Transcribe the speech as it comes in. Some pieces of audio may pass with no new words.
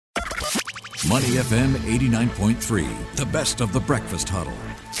Money FM 89.3, the best of the breakfast huddle.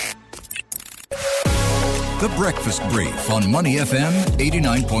 The Breakfast Brief on Money FM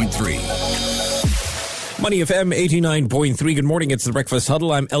 89.3. Money FM 89.3. Good morning. It's the Breakfast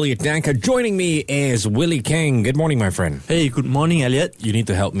Huddle. I'm Elliot Danker. Joining me is Willie Kang. Good morning, my friend. Hey, good morning, Elliot. You need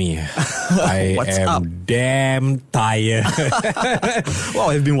to help me. I What's am up? damn tired. Wow,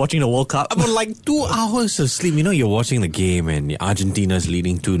 I've been watching the World Cup. About like 2 hours of sleep. You know, you're watching the game and Argentina's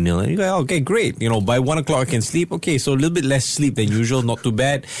leading 2-0. And you go, okay, great. You know, by 1 o'clock I can sleep. Okay, so a little bit less sleep than usual. Not too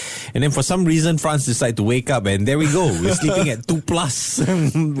bad. And then for some reason, France decided to wake up and there we go. We're sleeping at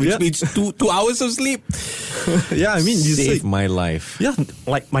 2+, which means two hours of sleep. Yeah, I mean, you saved say, my life. yeah,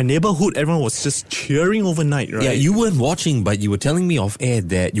 like my neighborhood, everyone was just cheering overnight, right? Yeah, you weren't watching, but you were telling me off air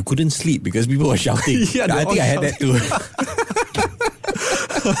that you couldn't sleep because people were shouting. Yeah, I think I had that too.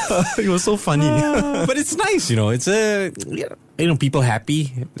 It was so funny. But it's nice, you know. It's people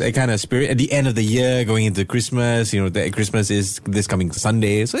happy, that kind of spirit. At the end of the year, going into Christmas, you know, Christmas is this coming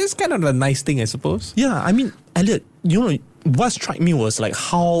Sunday, so it's kind of a nice thing, I suppose. Yeah, I mean, Elliot, you know, what struck me was like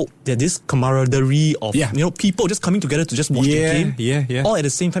how there's this camaraderie of, people just coming together to just watch the game. Yeah. All at the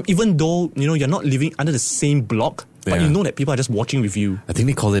same time, even though, you know, you're not living under the same block, but you know that people are just watching with you. I think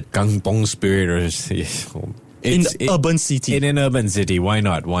they call it kampong spirit or... In an urban city. In an urban city. Why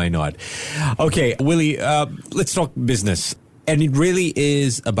not? Okay, Willie, let's talk business. And it really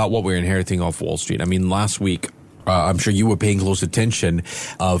is about what we're inheriting off Wall Street. I mean, last week, I'm sure you were paying close attention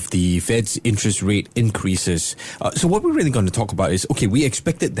of the Fed's interest rate increases. So what we're really going to talk about is, okay, we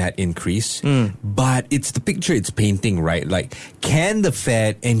expected that increase, but it's the picture it's painting, right? Like, can the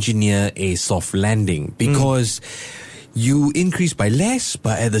Fed engineer a soft landing? Because... you increase by less,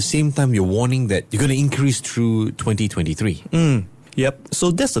 but at the same time, you're warning that you're going to increase through 2023. Yep.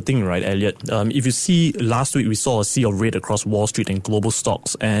 So that's the thing, right, Elliot? If you see, last week we saw a sea of red across Wall Street and global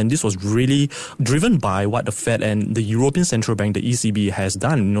stocks, and this was really driven by what the Fed and the European Central Bank, the ECB, has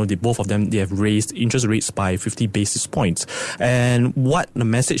done. You know, both of them, they have raised interest rates by 50 basis points. And what the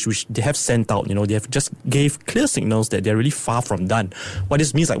message which they have sent out, you know, they have just gave clear signals that they're really far from done. What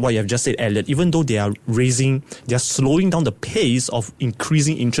this means, like what you have just said, Elliot, even though they are slowing down the pace of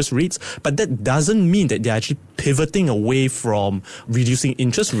increasing interest rates, but that doesn't mean that they're actually pivoting away from reducing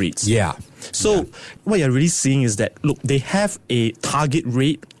interest rates. Yeah. So what you're really seeing is that, look, they have a target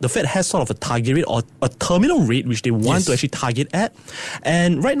rate. The Fed has sort of a target rate or a terminal rate which they want to actually target at.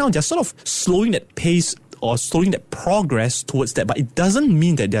 And right now they're sort of slowing that pace or slowing that progress towards that. But it doesn't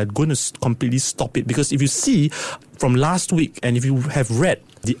mean that they're going to completely stop it. Because if you see from last week, and if you have read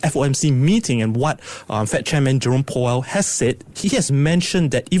the FOMC meeting and what Fed Chairman Jerome Powell has said, he has mentioned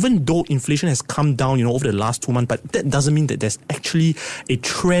that even though inflation has come down, you know, over the last 2 months, but that doesn't mean that there's actually a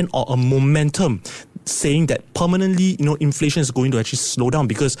trend or a momentum saying that permanently, you know, inflation is going to actually slow down,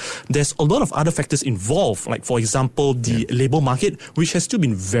 because there's a lot of other factors involved. Like, for example, the labor market, which has still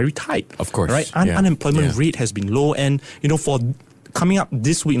been very tight. Of course. Right? Unemployment rate has been low. And, you know, for coming up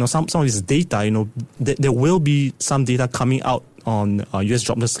this week, you know, some of this data, you know, there will be some data coming out on US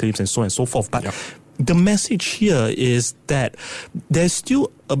jobless claims and so on and so forth. But the message here is that there's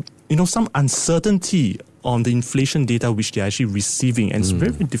still, some uncertainty on the inflation data which they're actually receiving, and it's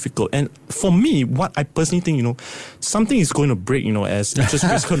very, very difficult. And for me, what I personally think, you know, something is going to break, you know, as interest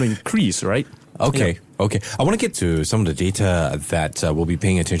rates going to increase, right? Okay. I want to get to some of the data that we'll be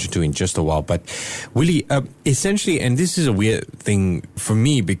paying attention to in just a while. But Willie, essentially, and this is a weird thing for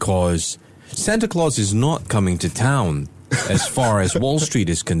me because Santa Claus is not coming to town as far as Wall Street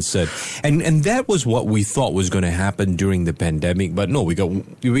is concerned. And that was what we thought was going to happen during the pandemic. But no, we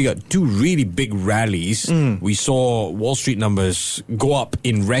got two really big rallies. We saw Wall Street numbers go up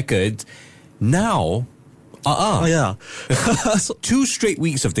in record. Now... So 2 straight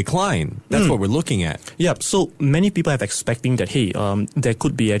weeks of decline. That's what we're looking at. Yeah. So many people have expecting that, hey, there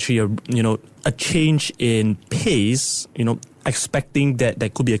could be actually a change in pace, you know, expecting that there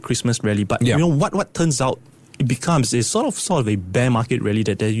could be a Christmas rally. But you know what turns out it becomes is sort of a bear market rally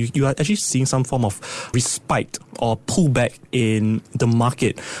that you are actually seeing some form of respite or pullback in the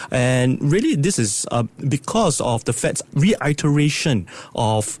market. And really this is because of the Fed's reiteration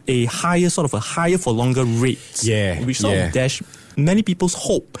of a higher for longer rate. Which sort of dash many people's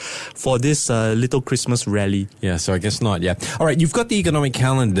hope for this little Christmas rally. Yeah, so I guess not. Yeah. All right, you've got the economic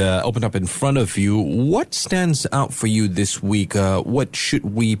calendar opened up in front of you. What stands out for you this week? What should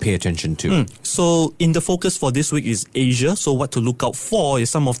we pay attention to? So in the focus for this week is Asia. So what to look out for is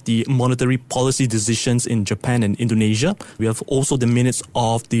some of the monetary policy decisions in Japan and Indonesia. We have also the minutes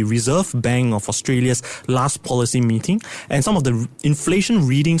of the Reserve Bank of Australia's last policy meeting and some of the inflation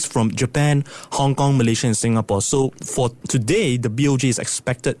readings from Japan, Hong Kong, Malaysia and Singapore. So for today, the BOJ is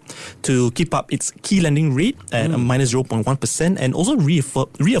expected to keep up its key lending rate at a minus 0.1% and also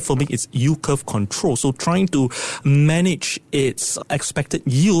reaffirming its yield curve control. So trying to manage its expected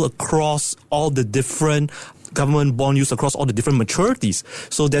yield across all the different government bond yields across all the different maturities.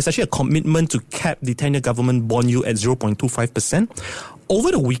 So there's actually a commitment to cap the 10-year government bond yield at 0.25%.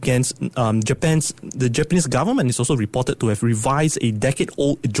 Over the weekends, the Japanese government is also reported to have revised a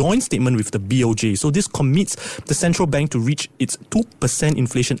decade-old joint statement with the BOJ. So this commits the central bank to reach its 2%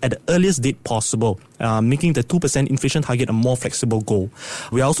 inflation at the earliest date possible, making the 2% inflation target a more flexible goal.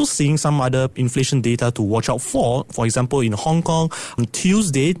 We are also seeing some other inflation data to watch out for. For example, in Hong Kong, on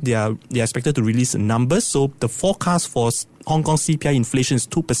Tuesday, they are expected to release numbers. So the forecast for Hong Kong CPI inflation is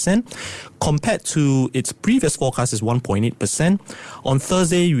 2%, compared to its previous forecast is 1.8%. On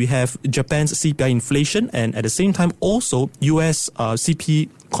Thursday, we have Japan's CPI inflation, and at the same time, also US CP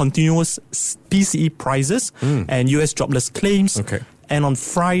continuous PCE prices and US jobless claims. Okay. And on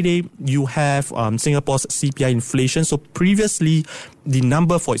Friday, you have Singapore's CPI inflation. So previously, the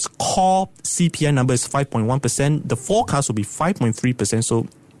number for its core CPI number is 5.1%. The forecast will be 5.3%. So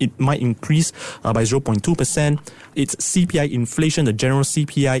it might increase by 0.2%. Its CPI inflation, the general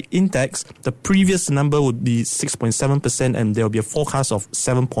CPI index, the previous number would be 6.7%, and there will be a forecast of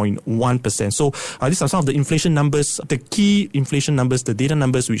 7.1%. So these are some of the inflation numbers, the key inflation numbers, the data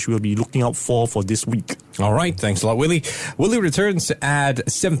numbers which we'll be looking out for this week. All right. Thanks a lot, Willie. Willie returns at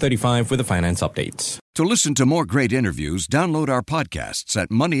 7:35 with the finance updates. To listen to more great interviews, download our podcasts at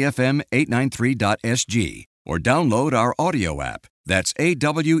moneyfm893.sg or download our audio app. That's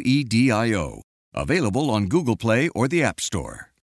AWEDIO. Available on Google Play or the App Store.